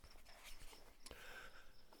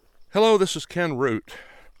Hello, this is Ken Root.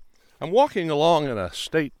 I'm walking along in a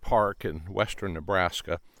state park in western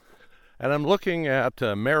Nebraska, and I'm looking at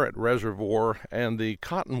Merritt Reservoir and the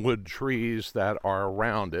cottonwood trees that are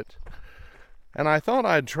around it. And I thought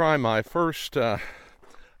I'd try my first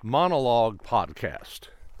monologue podcast.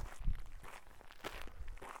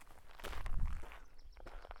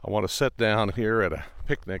 I want to sit down here at a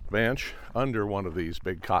picnic bench under one of these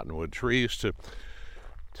big cottonwood trees to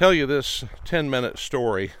tell you this 10-minute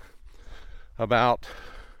story about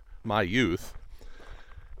my youth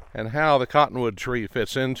and how the cottonwood tree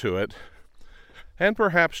fits into it, and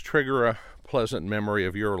perhaps trigger a pleasant memory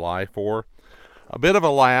of your life or a bit of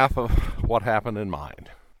a laugh of what happened in mine.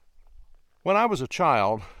 When I was a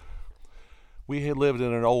child, we had lived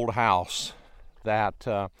in an old house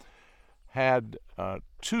that had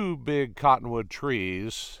two big cottonwood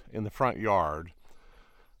trees in the front yard.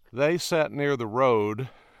 They sat near the road,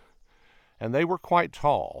 and they were quite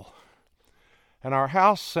tall. And our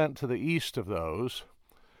house sat to the east of those,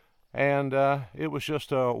 and it was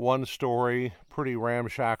just a one-story, pretty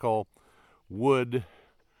ramshackle wood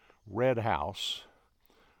red house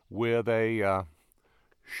with a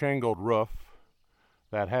shingled roof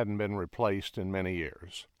that hadn't been replaced in many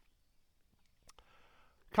years.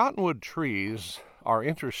 Cottonwood trees are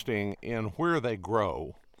interesting in where they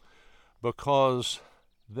grow because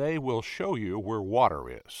they will show you where water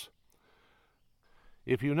is.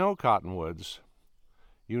 If you know cottonwoods,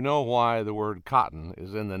 you know why the word cotton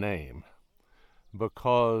is in the name,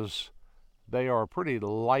 because they are pretty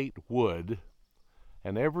light wood,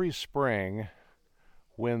 and every spring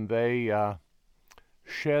when they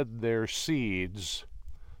shed their seeds,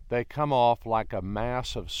 they come off like a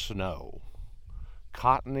mass of snow,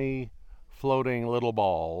 cottony, floating little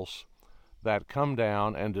balls that come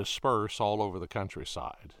down and disperse all over the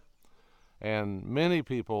countryside. And many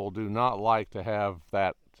people do not like to have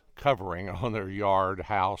that covering on their yard,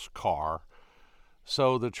 house, car,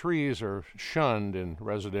 so the trees are shunned in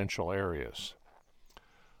residential areas.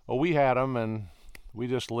 Well, we had them, and we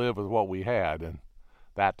just lived with what we had in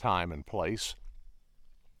that time and place.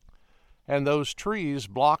 And those trees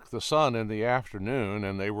blocked the sun in the afternoon,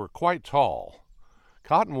 and they were quite tall.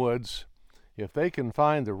 Cottonwoods, if they can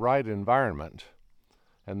find the right environment,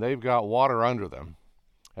 and they've got water under them,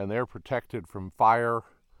 and they're protected from fire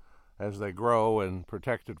as they grow and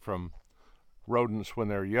protected from rodents when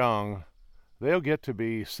they're young, they'll get to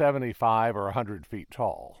be 75 or 100 feet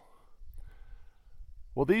tall.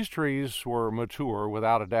 Well, these trees were mature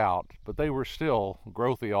without a doubt, but they were still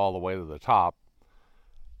growthy all the way to the top.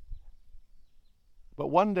 But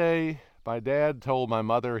one day, my dad told my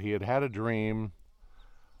mother he had had a dream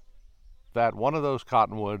that one of those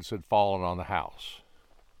cottonwoods had fallen on the house.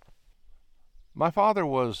 My father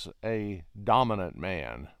was a dominant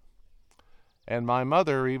man, and my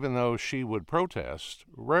mother, even though she would protest,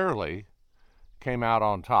 rarely came out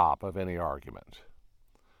on top of any argument.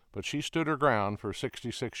 But she stood her ground for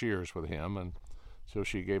 66 years with him until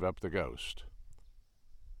she gave up the ghost.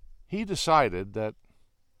 He decided that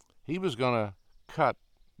he was going to cut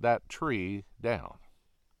that tree down.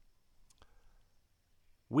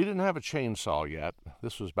 We didn't have a chainsaw yet.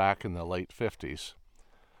 This was back in the late 50s.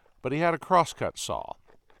 But he had a crosscut saw.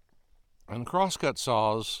 And crosscut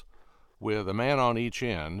saws with a man on each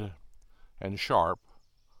end and sharp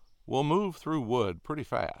will move through wood pretty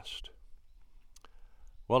fast.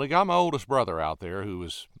 Well, he got my oldest brother out there, who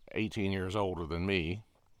was 18 years older than me,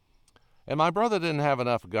 and my brother didn't have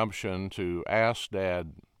enough gumption to ask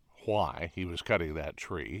Dad why he was cutting that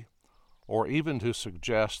tree, or even to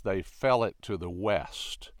suggest they fell it to the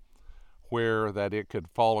west, where that it could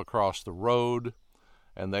fall across the road,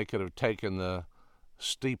 and they could have taken the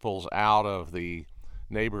steeples out of the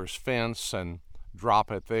neighbor's fence and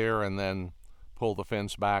drop it there and then pull the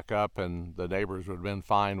fence back up, and the neighbors would have been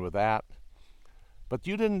fine with that. But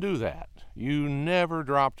you didn't do that. You never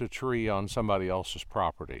dropped a tree on somebody else's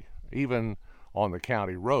property, even on the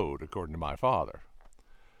county road, according to my father.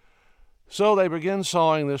 So they began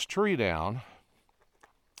sawing this tree down,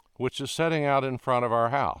 which is setting out in front of our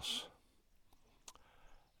house.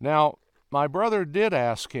 Now, my brother did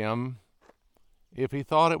ask him if he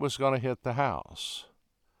thought it was going to hit the house.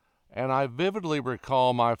 And I vividly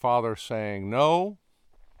recall my father saying, "No,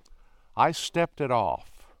 I stepped it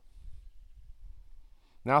off."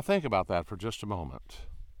 Now think about that for just a moment.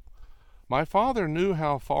 My father knew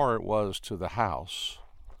how far it was to the house,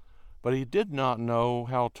 but he did not know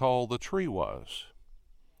how tall the tree was.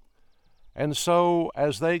 And so,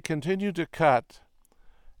 as they continued to cut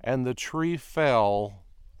and the tree fell,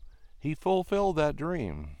 he fulfilled that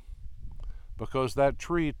dream, because that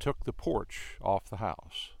tree took the porch off the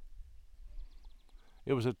house.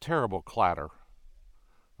 It was a terrible clatter.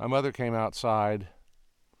 My mother came outside,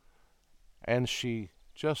 and she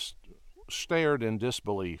just stared in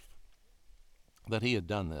disbelief that he had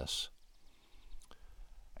done this.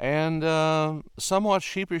 And somewhat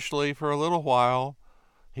sheepishly, for a little while,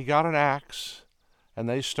 he got an axe, and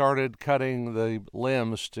they started cutting the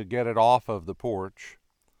limbs to get it off of the porch.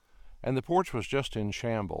 And the porch was just in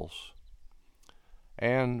shambles.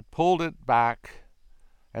 And pulled it back,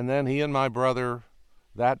 and then he and my brother,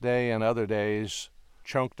 that day and other days,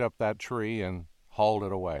 chunked up that tree and hauled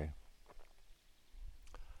it away.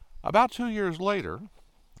 About 2 years later,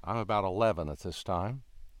 I'm about 11 at this time,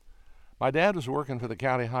 my dad was working for the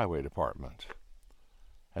county highway department,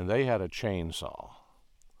 and they had a chainsaw.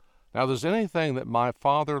 Now, there's anything that my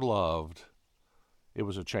father loved, it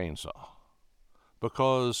was a chainsaw,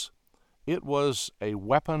 because it was a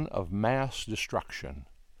weapon of mass destruction.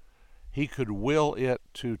 He could will it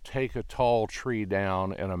to take a tall tree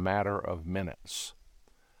down in a matter of minutes.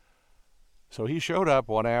 So he showed up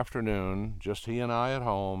one afternoon, just he and I at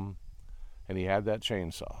home, and he had that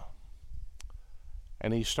chainsaw.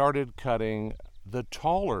 And he started cutting the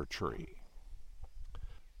taller tree.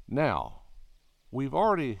 Now, we've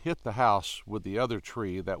already hit the house with the other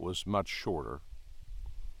tree that was much shorter.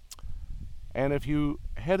 And if you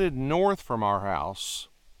headed north from our house,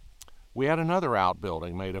 we had another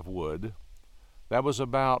outbuilding made of wood that was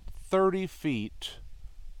about 30 feet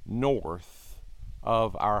north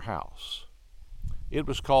of our house. It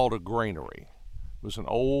was called a granary. It was an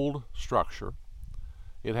old structure.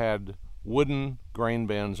 It had wooden grain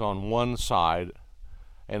bins on one side,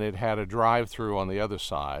 and it had a drive-through on the other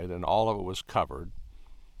side, and all of it was covered.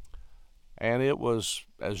 And it was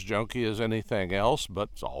as junky as anything else, but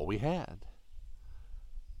it's all we had.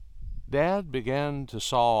 Dad began to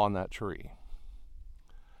saw on that tree,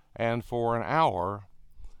 and for an hour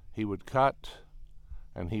he would cut,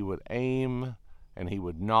 and he would aim, and he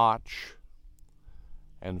would notch,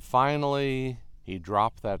 and finally he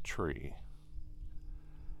dropped that tree.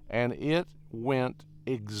 And it went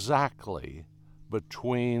exactly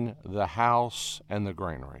between the house and the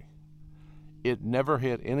granary. It never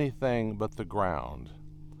hit anything but the ground.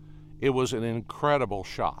 It was an incredible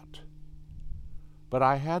shot. But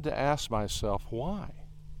I had to ask myself, why?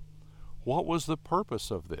 What was the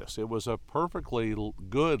purpose of this? It was a perfectly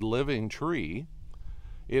good living tree.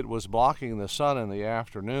 It was blocking the sun in the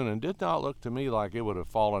afternoon and did not look to me like it would have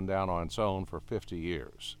fallen down on its own for 50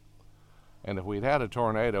 years. And if we'd had a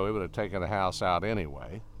tornado, it would have taken the house out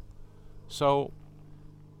anyway. So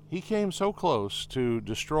he came so close to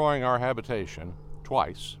destroying our habitation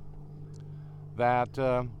twice that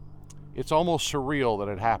it's almost surreal that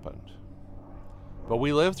it happened. But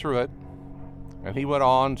we lived through it, and he went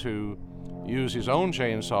on to use his own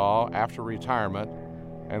chainsaw after retirement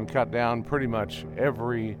and cut down pretty much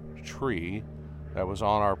every tree that was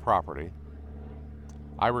on our property.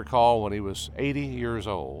 I recall when he was 80 years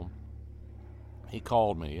old, he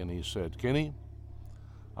called me and he said, "Kenny,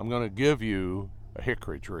 I'm going to give you a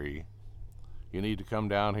hickory tree. You need to come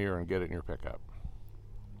down here and get it in your pickup."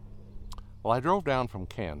 Well, I drove down from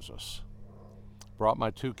Kansas, brought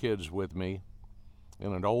my 2 kids with me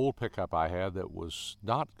in an old pickup I had that was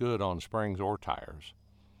not good on springs or tires,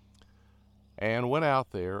 and went out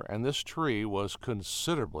there, and this tree was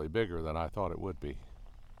considerably bigger than I thought it would be.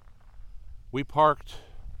 We parked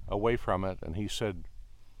away from it, and he said,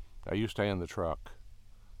 "Now you stay in the truck,"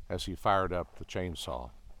 as he fired up the chainsaw.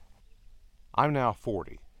 I'm now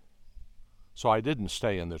 40, so I didn't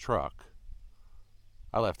stay in the truck.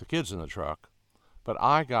 I left the kids in the truck, but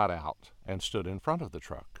I got out and stood in front of the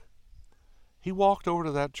truck. He walked over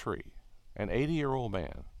to that tree, an 80-year-old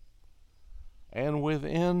man, and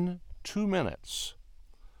within 2 minutes,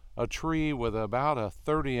 a tree with about a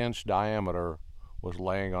 30-inch diameter was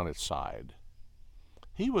laying on its side.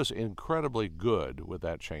 He was incredibly good with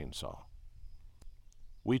that chainsaw.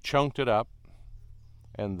 We chunked it up,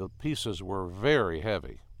 and the pieces were very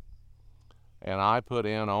heavy, and I put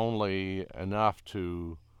in only enough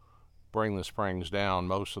to bring the springs down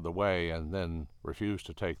most of the way and then refused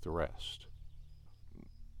to take the rest.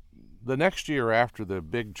 The next year after the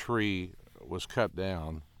big tree was cut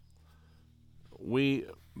down, we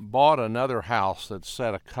bought another house that's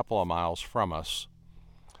set a couple of miles from us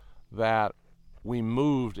that we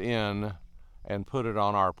moved in and put it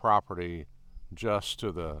on our property just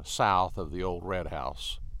to the south of the old red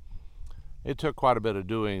house. It took quite a bit of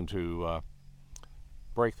doing to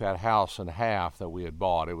break that house in half that we had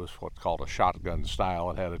bought. It was what's called a shotgun style.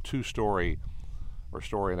 It had a 2-story or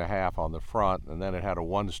story and a half on the front, and then it had a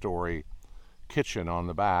 1-story kitchen on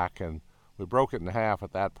the back, and we broke it in half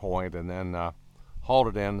at that point, and then hauled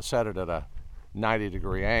it in, set it at a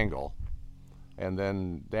 90-degree angle. And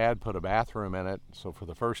then Dad put a bathroom in it, so for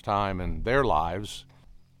the first time in their lives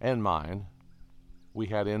and mine, we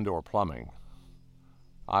had indoor plumbing.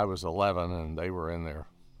 I was 11 and they were in their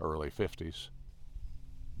early 50s.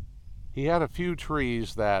 He had a few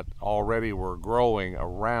trees that already were growing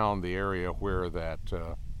around the area where that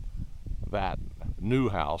new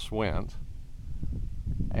house went.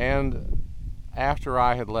 And after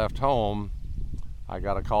I had left home, I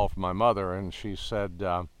got a call from my mother, and she said,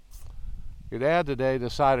 your dad today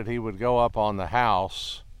decided he would go up on the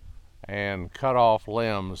house and cut off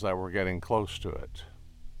limbs that were getting close to it.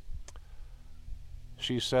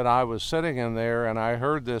 She said, I was sitting in there and I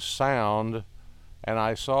heard this sound and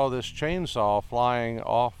I saw this chainsaw flying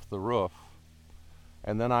off the roof,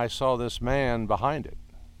 and then I saw this man behind it.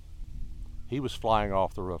 He was flying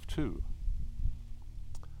off the roof too.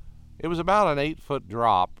 It was about an 8-foot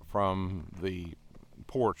drop from the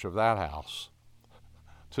porch of that house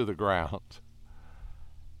to the ground.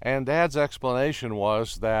 And Dad's explanation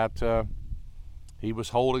was that he was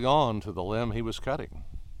holding on to the limb he was cutting.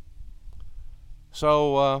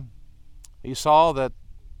 So he saw that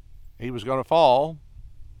he was going to fall,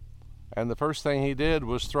 and the first thing he did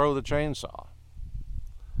was throw the chainsaw,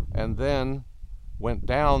 and then went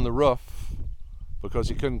down the roof because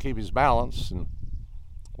he couldn't keep his balance and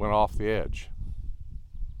went off the edge.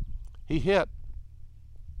 He hit,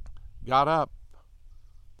 got up,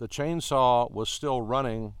 the chainsaw was still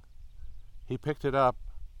running. He picked it up,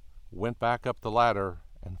 went back up the ladder,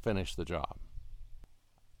 and finished the job.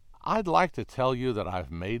 I'd like to tell you that I've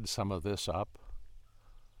made some of this up,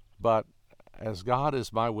 but as God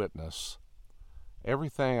is my witness,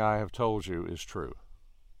 everything I have told you is true.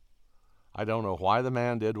 I don't know why the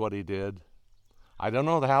man did what he did. I don't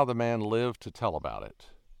know how the man lived to tell about it,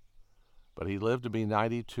 but he lived to be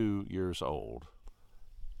 92 years old,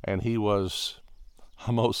 and he was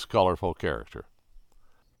a most colorful character.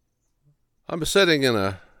 I'm sitting in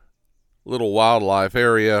a little wildlife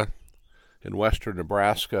area in western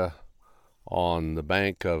Nebraska on the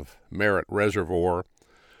bank of Merritt Reservoir,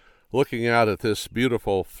 looking out at this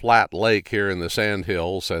beautiful flat lake here in the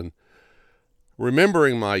Sandhills and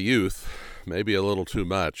remembering my youth, maybe a little too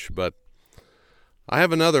much, but I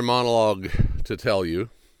have another monologue to tell you.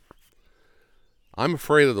 I'm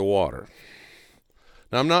afraid of the water.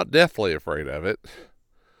 Now, I'm not deathly afraid of it.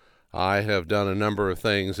 I have done a number of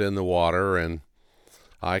things in the water, and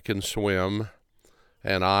I can swim,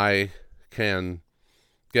 and I can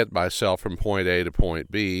get myself from point A to point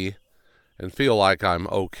B and feel like I'm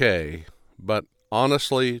okay. But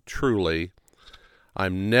honestly, truly,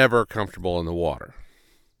 I'm never comfortable in the water.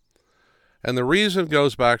 And the reason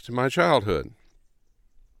goes back to my childhood.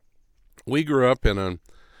 We grew up in an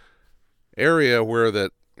area where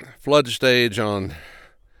the flood stage on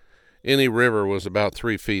any river was about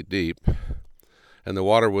 3 feet deep, and the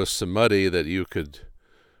water was so muddy that you could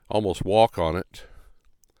almost walk on it.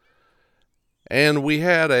 And we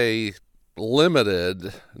had a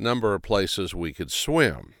limited number of places we could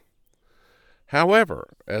swim.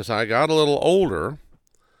 However, as I got a little older,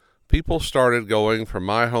 people started going from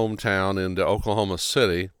my hometown into Oklahoma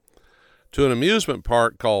City to an amusement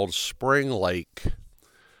park called Spring Lake.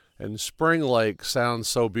 And Spring Lake sounds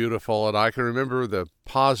so beautiful, and I can remember the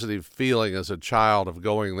positive feeling as a child of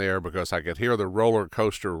going there because I could hear the roller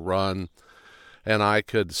coaster run, and I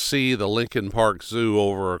could see the Lincoln Park Zoo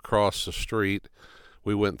over across the street.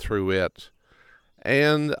 We went through it,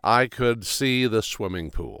 and I could see the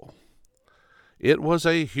swimming pool. It was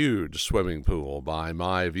a huge swimming pool by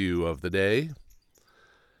my view of the day,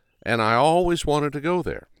 and I always wanted to go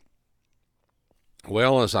there.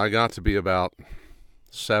 Well, as I got to be about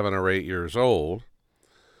 7 or 8 years old,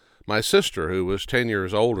 my sister, who was 10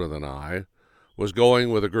 years older than I, was going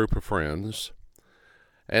with a group of friends,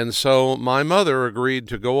 and so my mother agreed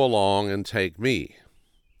to go along and take me.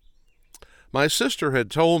 My sister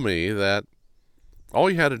had told me that all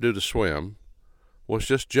you had to do to swim was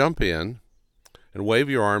just jump in and wave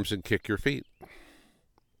your arms and kick your feet.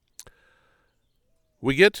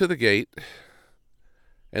 We get to the gate,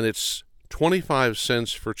 and it's 25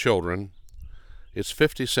 cents for children. It's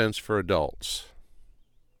 50 cents for adults.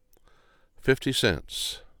 50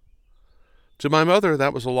 cents. To my mother,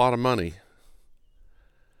 that was a lot of money.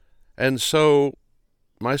 And so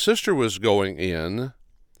my sister was going in,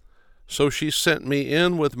 so she sent me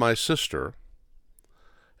in with my sister,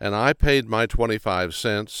 and I paid my 25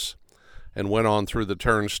 cents and went on through the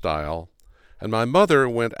turnstile, and my mother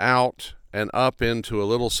went out and up into a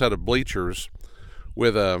little set of bleachers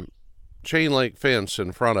with a chain link fence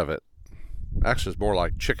in front of it. Actually, it's more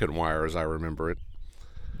like chicken wire as I remember it,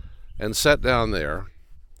 and sat down there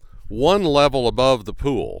one level above the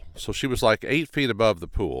pool. So she was like 8 feet above the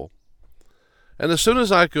pool. And as soon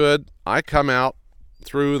as I could, I come out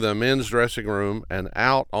through the men's dressing room and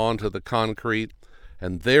out onto the concrete,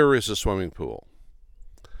 and there is a swimming pool.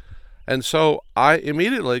 And so I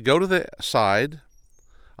immediately go to the side.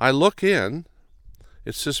 I look in.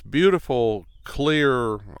 It's this beautiful,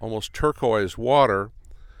 clear, almost turquoise water,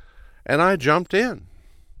 and I jumped in.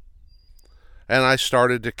 And I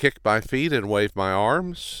started to kick my feet and wave my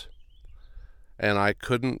arms, and I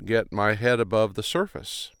couldn't get my head above the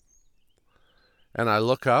surface. And I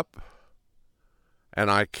look up, and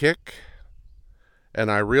I kick, and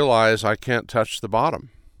I realize I can't touch the bottom.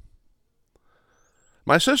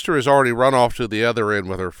 My sister has already run off to the other end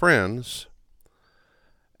with her friends,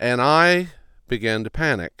 and I began to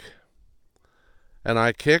panic. And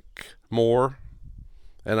I kick more,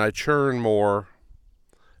 and I churn more,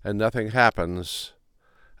 and nothing happens,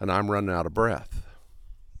 and I'm running out of breath.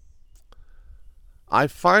 I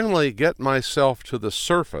finally get myself to the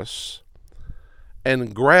surface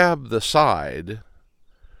and grab the side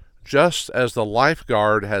just as the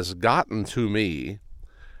lifeguard has gotten to me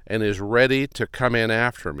and is ready to come in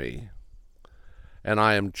after me. And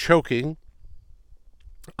I am choking.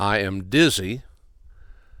 I am dizzy.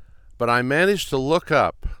 But I managed to look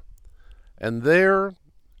up, and there,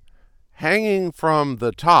 hanging from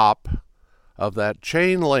the top of that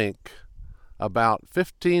chain link about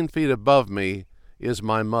 15 feet above me, is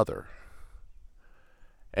my mother.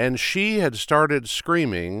 And she had started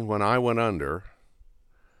screaming when I went under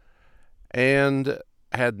and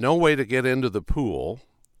had no way to get into the pool,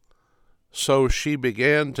 so she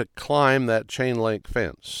began to climb that chain link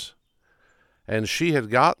fence. And she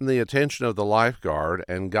had gotten the attention of the lifeguard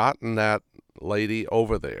and gotten that lady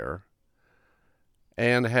over there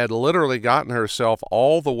and had literally gotten herself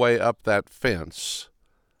all the way up that fence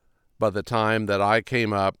by the time that I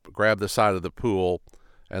came up, grabbed the side of the pool,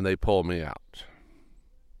 and they pulled me out.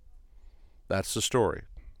 That's the story.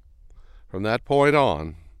 From that point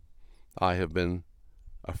on, I have been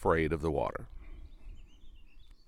afraid of the water.